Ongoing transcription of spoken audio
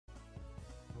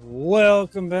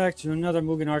Welcome back to another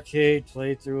Mugen Arcade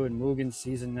playthrough in Mugen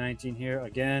Season 19 here.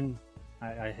 Again,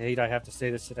 I hate I have to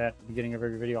say this at the beginning of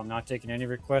every video. I'm not taking any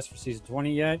requests for Season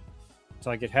 20 yet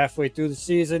until I get halfway through the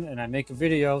season and I make a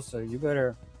video. So you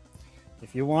better,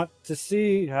 if you want to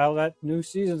see how that new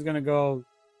season is going to go,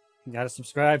 you got to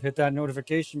subscribe, hit that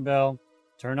notification bell,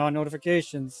 turn on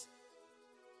notifications.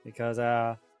 Because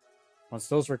once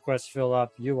those requests fill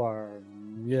up, you are,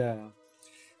 yeah.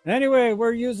 Anyway,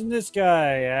 we're using this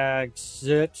guy,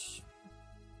 Axzyte.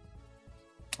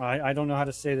 I don't know how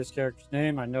to say this character's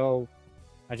name. I know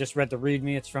I just read the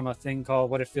README. It's from a thing called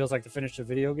What It Feels Like to Finish a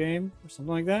Video Game, or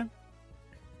something like that.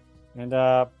 And,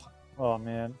 oh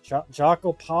man,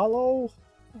 Jacopalo?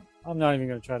 I'm not even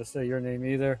going to try to say your name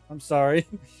either. I'm sorry.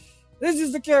 This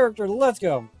is the character. Let's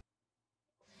go.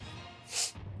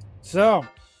 So,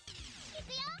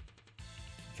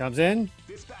 comes in.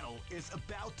 This battle is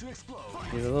about to explode.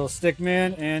 He's a little stick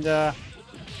man, and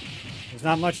there's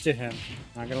not much to him,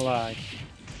 not gonna lie.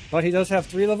 But he does have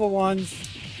 3 level 1s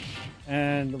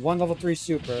and 1 level 3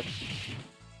 super.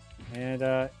 And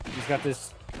he's got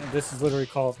this, this is literally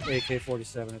called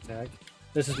AK-47 attack.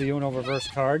 This is the Uno reverse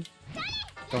card.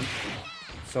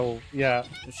 So yeah,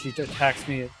 if she attacks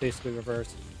me, it basically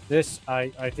reverse. This,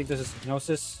 I think this is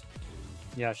hypnosis.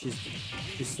 Yeah, she's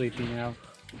sleepy now.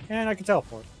 And I can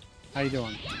teleport. How you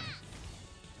doing?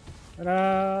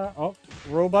 Oh,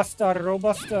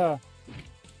 Robusta.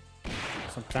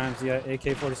 Sometimes the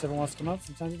AK-47 wants to come out,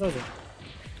 sometimes it doesn't.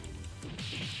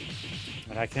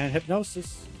 But I can't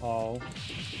hypnosis. Oh.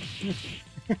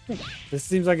 This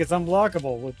seems like it's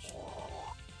unblockable, which...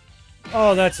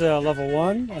 Oh, that's a level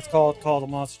 1. That's called a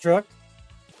monster truck.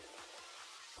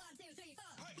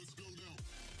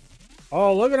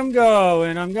 Oh, look at him go!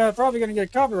 And I'm probably going to get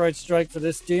a copyright strike for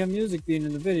this damn music being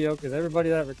in the video, because everybody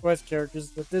that requests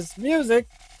characters with this music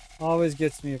always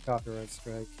gets me a copyright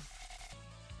strike.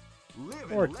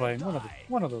 Or a claim,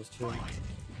 one of those two.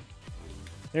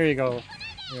 There you go.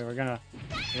 Yeah, we're gonna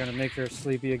make her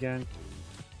sleepy again.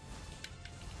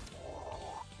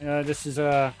 This is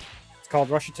it's called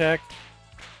Rush Attack.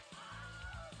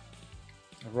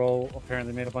 The roll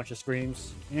apparently made a bunch of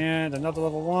screams. And another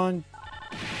level 1.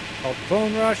 Called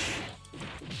Bone Rush.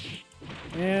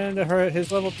 And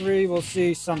his level 3, we'll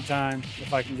see sometime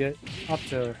if I can get up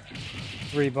to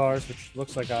 3 bars, which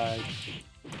looks like I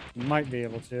might be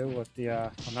able to with the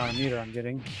amount of meter I'm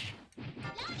getting.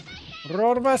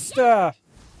 Robusta!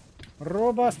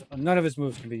 None of his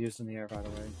moves can be used in the air, by the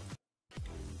way.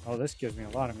 Oh, this gives me a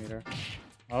lot of meter.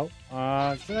 Oh,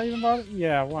 should I even bother?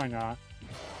 Yeah, why not?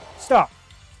 Stop!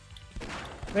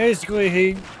 Basically,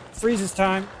 he freezes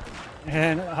time.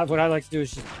 And what I like to do is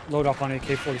just load up on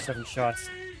AK-47 shots.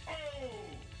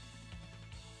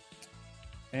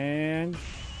 And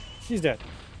she's dead.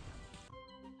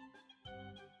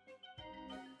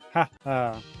 Ha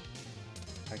ha.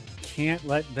 I can't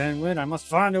let Ben win. I must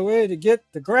find a way to get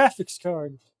the graphics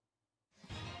card.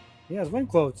 He has win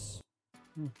quotes.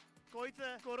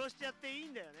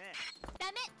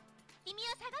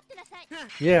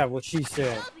 Yeah, what she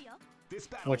said.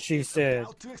 What she said.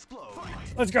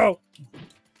 Let's go!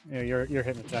 Yeah, you're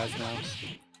hypnotized now.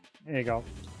 There you go.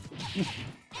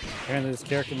 Apparently this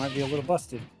character might be a little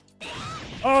busted.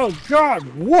 Oh god!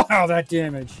 Wow, that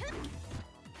damage!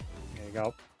 There you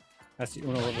go. That's the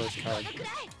Uno reverse card.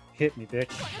 Hit me,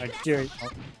 bitch. I dare you.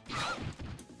 Oh.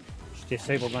 She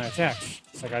disabled my attacks.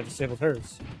 It's like I disabled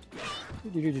hers.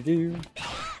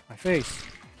 My face.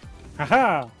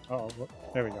 Haha! Uh oh,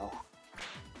 there we go.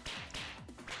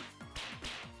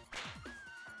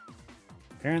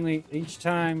 Apparently, each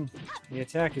time the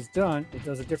attack is done, it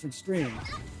does a different scream.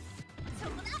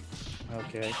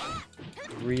 Okay.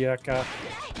 Ryuka.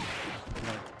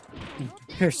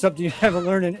 Here's something you haven't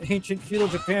learned in ancient feudal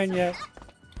Japan yet.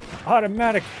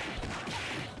 Automatic.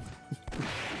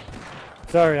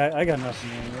 Sorry, I got nothing,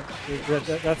 man.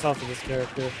 That's all for this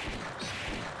character.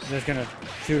 I'm just gonna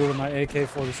shoot her with my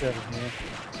AK-47 here.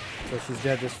 So she's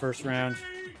dead this first round.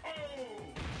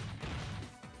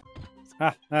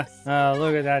 Ha ha ha,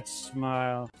 look at that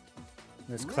smile.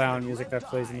 This clown music that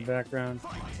plays in the background.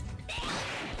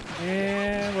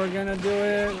 And we're gonna do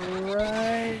it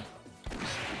right.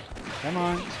 Come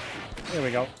on. There we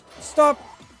go. Stop!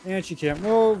 And she can't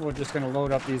move. We're just gonna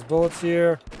load up these bullets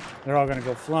here. They're all gonna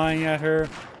go flying at her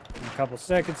in a couple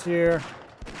seconds here.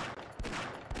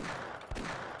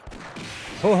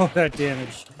 Oh, that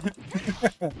damage.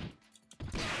 But,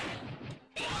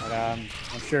 I'm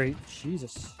sure he...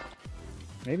 Jesus.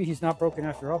 Maybe he's not broken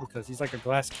after all because he's like a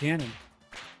glass cannon.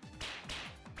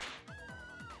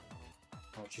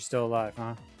 Oh, she's still alive,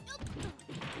 huh?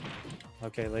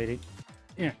 Okay, lady.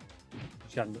 Yeah.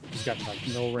 He's got like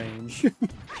no range.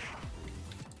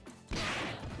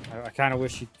 I kind of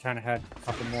wish he kind of had a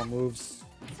couple more moves.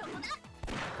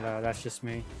 But, that's just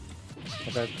me.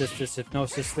 But this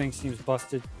hypnosis thing seems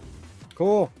busted.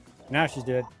 Cool. Now she's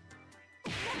dead.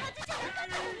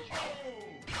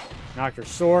 Knocked her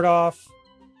sword off.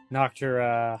 Knocked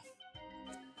her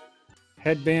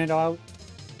headband out.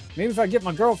 Maybe if I get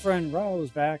my girlfriend Rose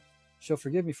back, she'll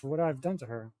forgive me for what I've done to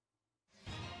her.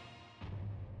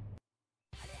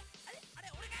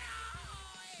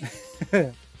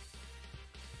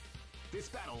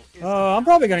 I'm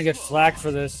probably gonna get flack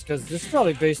for this because this is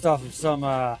probably based off of some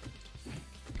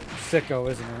sicko,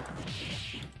 isn't it?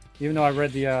 Even though I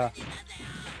read the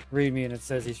readme and it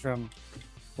says he's from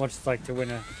What's It Like to Win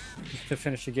to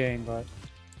finish a game, but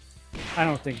I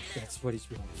don't think that's what he's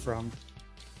really from.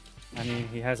 I mean,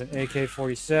 he has an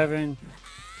AK-47.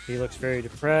 He looks very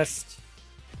depressed.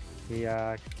 He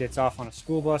gets off on a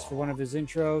school bus for one of his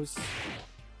intros.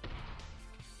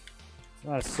 There's a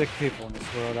lot of sick people in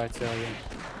this world, I tell you.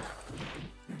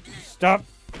 Stop!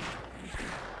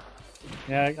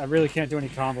 Yeah, I really can't do any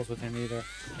combos with him either.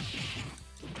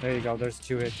 There you go, there's a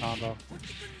 2-hit combo.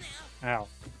 Ow.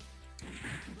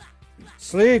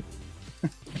 Sleep!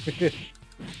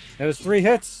 There was 3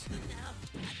 hits!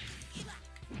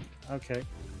 Okay.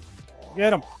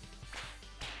 Get him!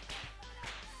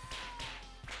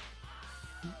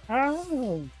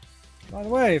 Oh! By the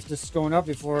way, if this is going up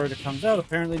before it comes out,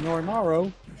 apparently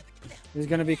Norimaru is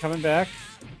going to be coming back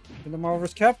in the Marvel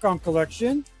vs. Capcom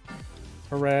collection.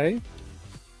 Hooray.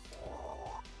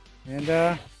 And,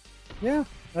 yeah,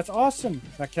 that's awesome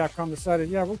that Capcom decided,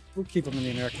 yeah, we'll keep him in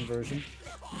the American version.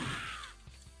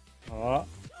 Got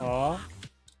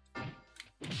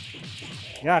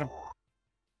him.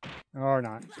 Or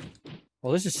not.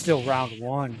 Well, this is still round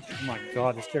 1. Oh my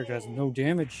god, this character has no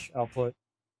damage output.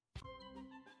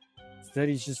 Instead,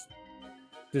 he's just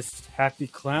this happy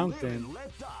clown thing.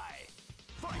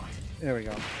 There we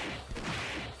go.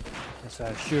 Guess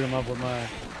I shoot him up with my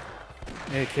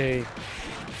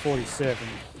AK-47.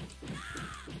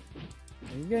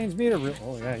 He gains meter real.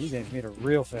 Oh yeah, he gains meter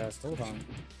real fast. Hold on.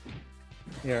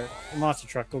 Here, monster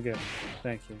truck, go get him.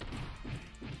 Thank you.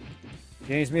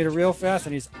 Gains meter real fast,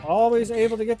 and he's always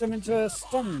able to get them into a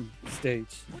stun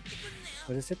state.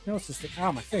 But his hypnosis.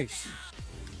 Ow, my face.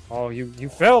 Oh, you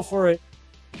fell for it.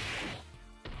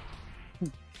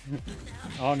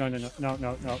 Oh no.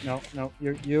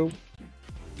 You.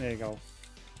 There you go.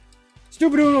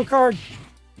 Stupid Uno card.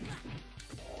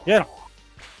 Get him.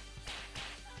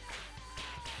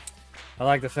 I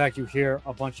like the fact you hear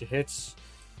a bunch of hits,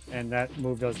 and that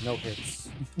move does no hits.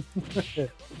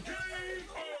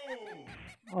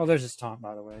 Oh, there's his taunt,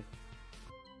 by the way.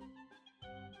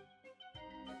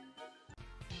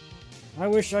 I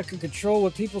wish I could control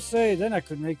what people say. Then I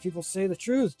could make people say the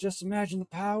truth. Just imagine the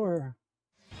power.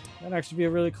 That'd actually be a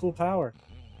really cool power.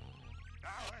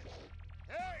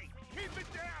 Hey, keep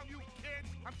it down, you kid.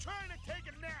 I'm trying to take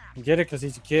a nap. You get it? Because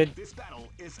he's a kid. This battle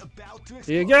is about to explode.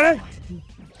 Do you get it?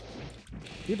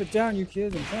 Keep it down, you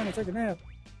kids. I'm trying to take a nap.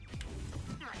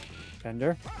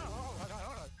 Bender.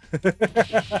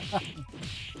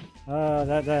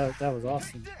 That was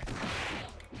awesome.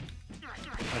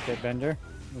 Okay, Bender.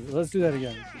 Let's do that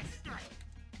again.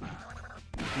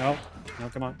 No,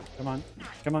 come on.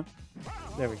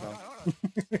 There we go.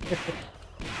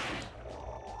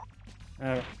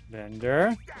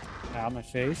 Bender. Ow, my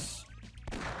face.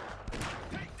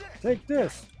 Take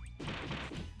this.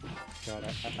 God,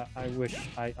 I wish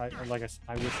I wish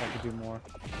I could do more.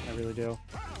 I really do.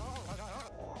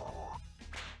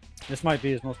 This might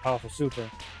be his most powerful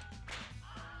super.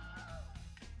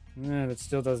 Yeah, but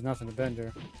still does nothing to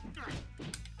Bender.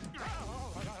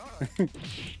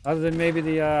 Other than maybe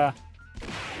the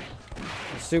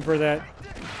super that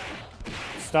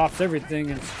stops everything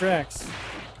in its tracks.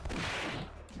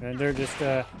 And they're just,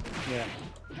 yeah.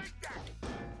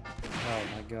 Oh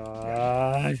my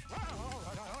god.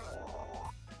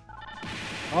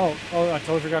 Oh, I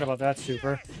totally forgot about that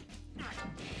super.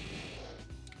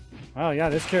 Wow, yeah,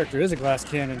 this character is a glass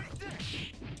cannon.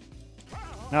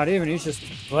 Not even, he's just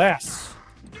glass.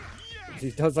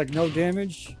 He does like no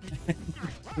damage.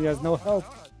 He has no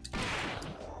health.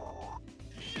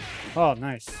 Oh,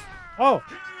 nice. Oh!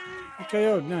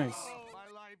 KO, nice.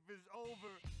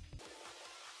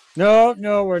 No,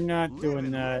 we're not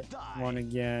doing that one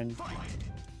again.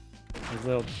 His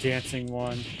little dancing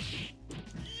one.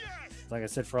 Like I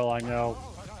said, for all I know,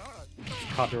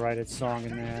 copyrighted song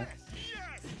in there.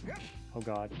 Oh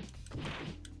god.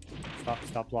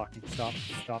 Stop blocking. Stop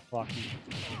blocking.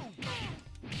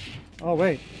 Oh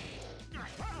wait.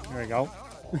 There we go.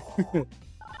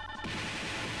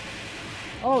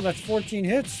 Oh, that's 14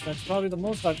 hits. That's probably the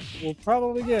most I will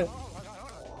probably get.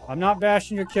 I'm not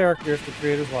bashing your character if the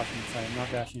creator's watching this. I am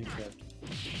not bashing your character.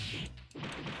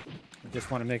 I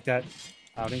just want to make that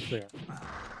out and clear.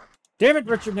 Damn it,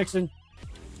 Richard Nixon!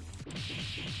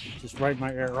 Just right in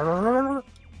my ear. Oh,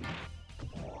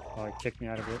 he kicked me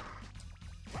out of it.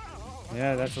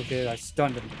 Yeah, that's okay. I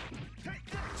stunned him.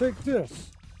 Take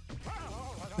this!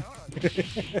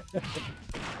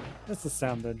 That's the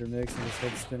sound Bender makes in his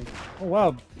head spinning. Oh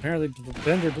wow, apparently the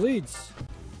Bender bleeds.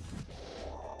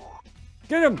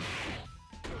 Get him!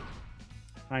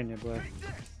 Hi, Nibbler.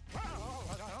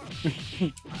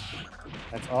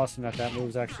 That's awesome that that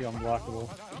move's actually unblockable.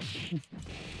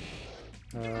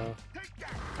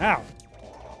 Ow!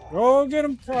 Go get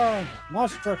him, Carl!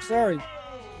 Monster truck, sorry.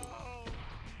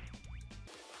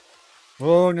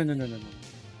 Oh, no, no, no, no, no.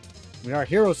 We are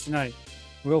heroes tonight.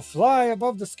 We'll fly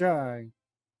above the sky.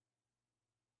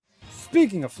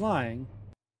 Speaking of flying,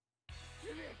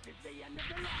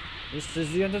 this is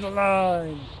the end of the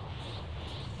line.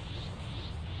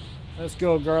 Let's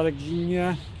go, Garlic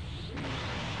Jr.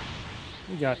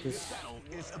 We got this.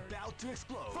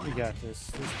 We got this.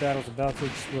 This battle's about to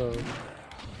explode.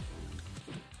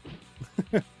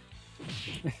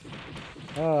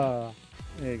 Ah,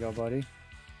 there you go, buddy.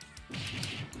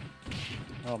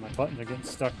 Oh, my buttons are getting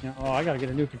stuck now. Oh, I gotta get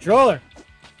a new controller.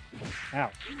 Ow.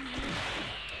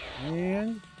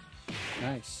 And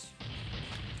nice.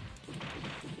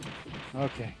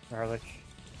 Okay, Garlic.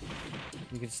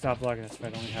 You can stop blocking. That's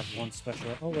right. I only have one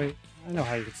special. Oh wait, I know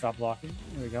how you can stop blocking.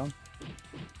 There we go.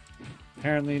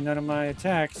 Apparently, none of my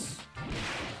attacks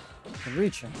can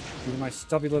reach him due to my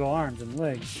stubby little arms and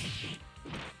legs.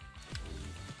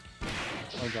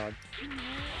 Oh god!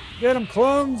 Get him,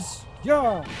 clones!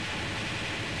 Yeah!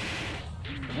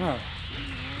 Oh.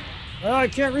 Oh, I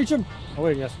can't reach him. Oh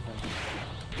wait, yes, I can.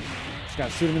 Just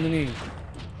gotta shoot him in the knee.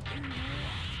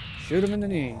 Shoot him in the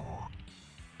knee.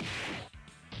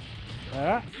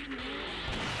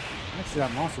 Actually,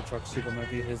 that monster truck super might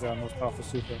be his most powerful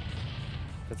super.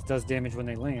 That does damage when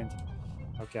they land.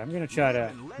 Okay, I'm gonna try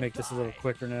to make this a little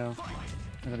quicker now.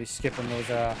 I'm gonna be skipping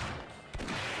those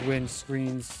wind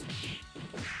screens.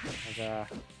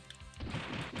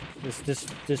 This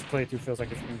playthrough feels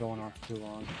like it's been going on for too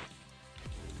long.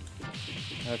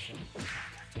 Okay.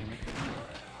 Damn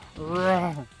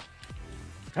it.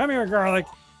 Come here, Garlic!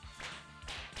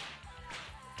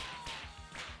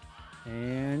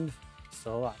 And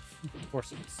still alive. Of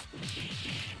course it is.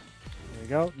 There you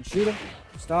go. And shoot him.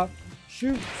 Stop.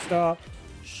 Shoot. Stop.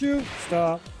 Shoot.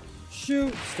 Stop.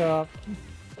 Shoot. Stop.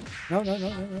 No, no, no,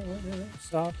 no, no, no, no.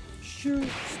 Stop. Shoot.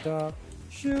 Stop.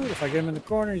 Shoot. If I get him in the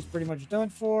corner, he's pretty much done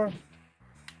for.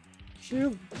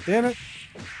 Shoot. Damn it.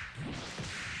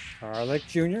 Garlic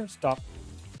Jr. Stop.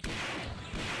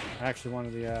 I actually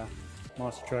wanted the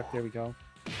monster truck. There we go.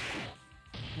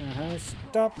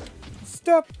 Stop.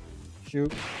 Stop.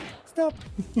 Shoot. Stop.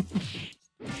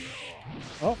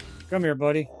 Oh, come here,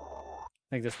 buddy. I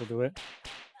think this will do it.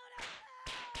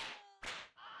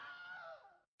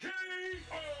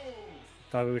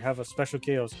 Thought we would have a special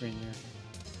KO screen there.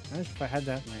 Imagine if I had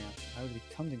that lamp. I would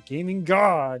become the gaming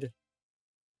god.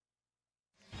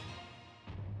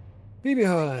 BB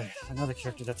Hood, another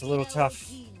character that's a little tough.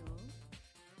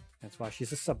 That's why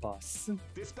she's a sub-boss.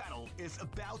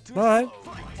 But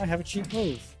I have a cheap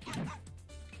move.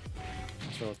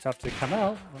 So tough to come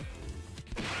out.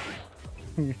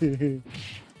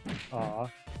 Aw.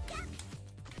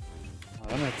 I'm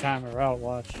gonna time her out,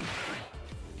 watch.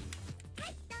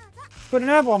 Put an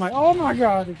apple on my— oh my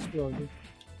god, it exploded.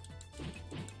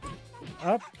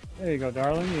 Up. There you go,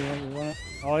 darling. You wanna—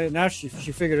 oh yeah, now she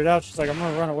figured it out. She's like, I'm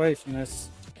gonna run away from this.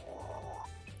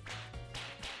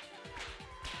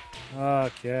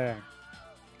 Okay.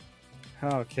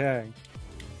 Okay.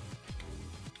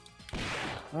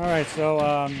 Alright, so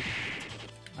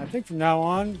I think from now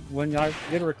on, when I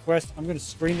get a request, I'm gonna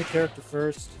screen the character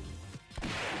first.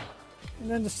 And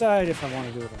then decide if I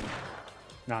want to do it or not.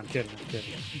 No, I'm kidding, I'm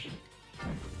kidding.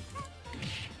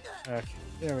 Okay,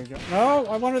 there we go. No,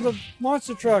 I wanted the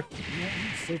monster truck!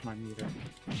 Save my meter.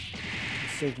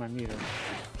 Save my meter.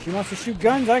 She wants to shoot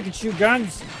guns, I can shoot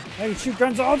guns! I can shoot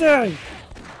guns all day!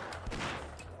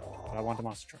 But I want the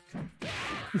monster truck.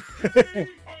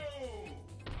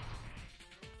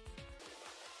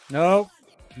 No.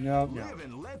 No, no.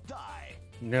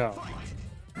 No.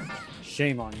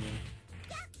 Shame on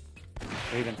you.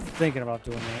 Or even thinking about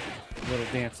doing that little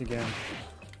dance again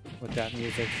with that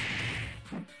music.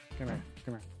 Come here,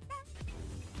 come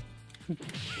here.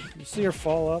 You see her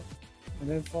fall up and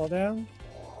then fall down?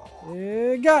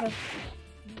 Yeah, got him!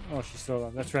 Oh, she's still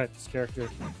alive. That's right, this character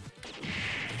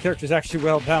character's actually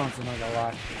well balanced, I'm not gonna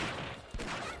lie.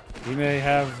 He may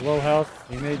have low health,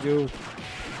 he may do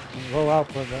low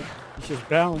output, but he's just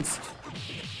balanced.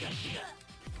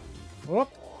 Whoop!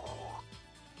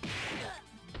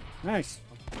 Nice.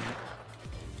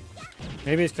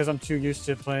 Maybe it's because I'm too used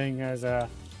to playing as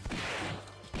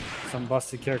some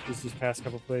busted characters these past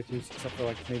couple playthroughs, except for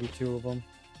like maybe 2 of them.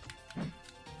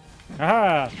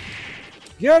 Aha!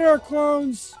 Get her,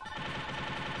 clones!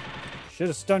 Should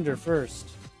have stunned her first.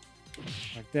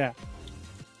 Like that.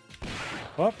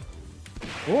 Whoop!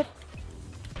 Whoop!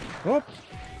 Whoop!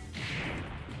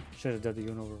 Should have done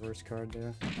the Uno reverse card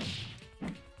there.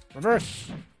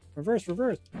 Reverse! Reverse,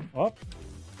 reverse! Up!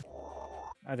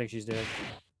 I think she's dead.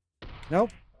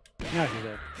 Nope. Now she's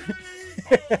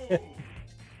dead.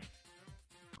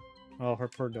 Oh, her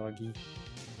poor doggy.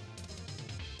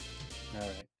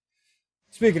 Alright.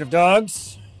 Speaking of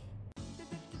dogs.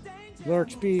 Lurk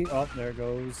speed. Oh, there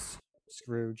goes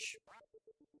Scrooge.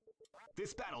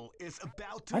 This battle is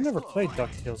about to I never explode. played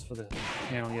DuckTales for the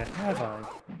channel yet, have I?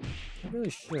 I really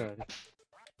should.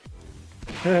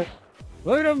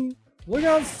 Look at him! Look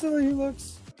how silly he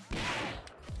looks!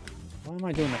 Why am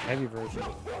I doing the heavy version?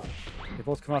 They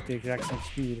both come out the exact same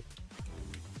speed.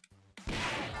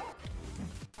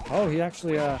 Oh, he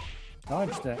actually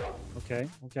dodged that. Okay,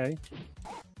 okay.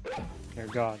 Dear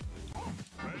God.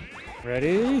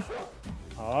 Ready?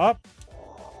 Up!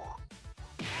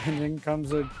 And then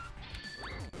comes a...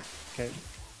 Okay.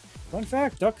 Fun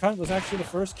fact, Duck Hunt was actually the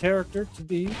first character to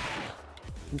be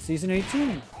in Season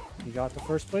 18. He got the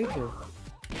first playthrough.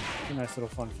 A nice little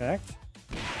fun fact.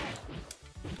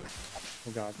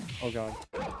 Oh God. Oh God.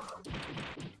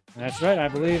 And that's right, I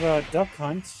believe Duck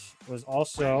Hunt was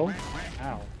also...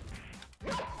 Ow.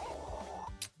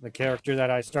 The character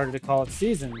that I started to call it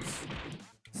Seasons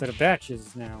instead of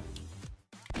Batches now.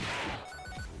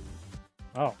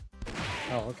 Oh.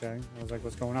 Oh, okay. I was like,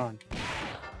 what's going on?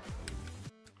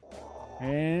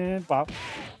 And bop.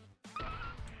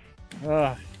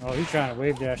 Oh, he's trying to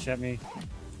wave dash at me.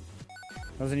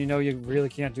 Doesn't he know you really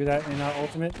can't do that in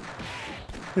Ultimate?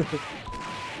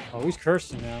 Oh, he's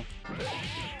cursing now.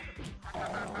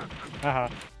 Haha.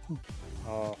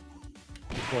 Oh,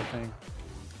 you poor thing.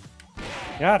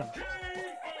 Got him.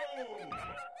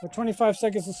 With 25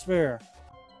 seconds to spare.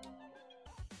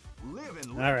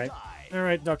 Alright.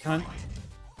 Alright, Duck Hunt.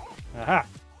 Aha.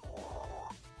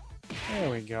 There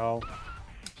we go.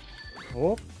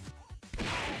 Oh.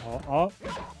 Oh, oh.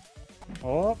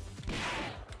 Oh.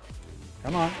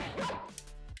 Come on.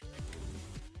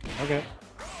 Okay.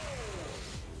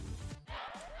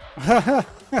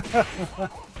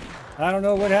 I don't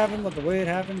know what happened, but the way it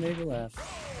happened made me laugh.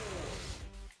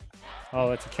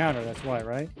 Oh, it's a counter, that's why,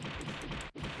 right?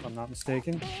 If I'm not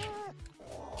mistaken.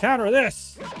 Counter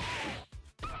this!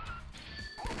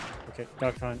 Okay,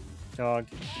 Duck Hunt, dog.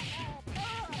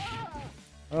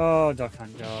 Oh, Duck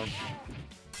Hunt, dog.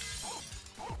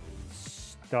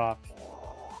 Stop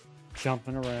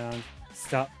jumping around.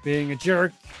 Stop being a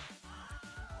jerk.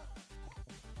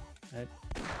 And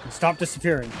stop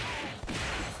disappearing.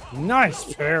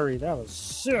 Nice parry. That was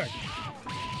sick.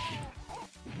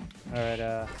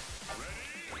 Alright,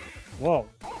 whoa.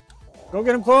 Go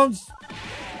get him, clones!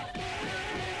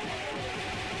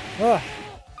 Ah,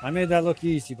 I made that look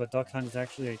easy, but Duck Hunt is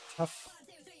actually a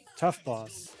tough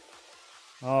boss.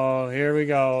 Oh, here we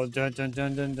go. Dun dun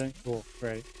dun dun dun. Cool,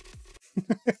 great.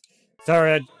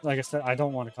 Sorry, like I said, I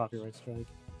don't want a copyright strike.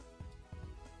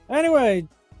 Anyway,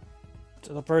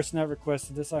 to the person that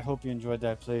requested this, I hope you enjoyed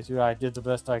that playthrough. I did the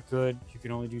best I could. You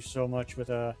can only do so much with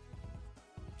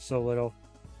so little.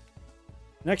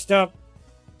 Next up,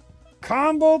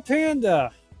 Combo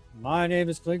Panda. My name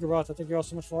is Clinkeroith. I thank you all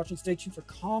so much for watching. Stay tuned for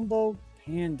Combo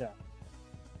Panda.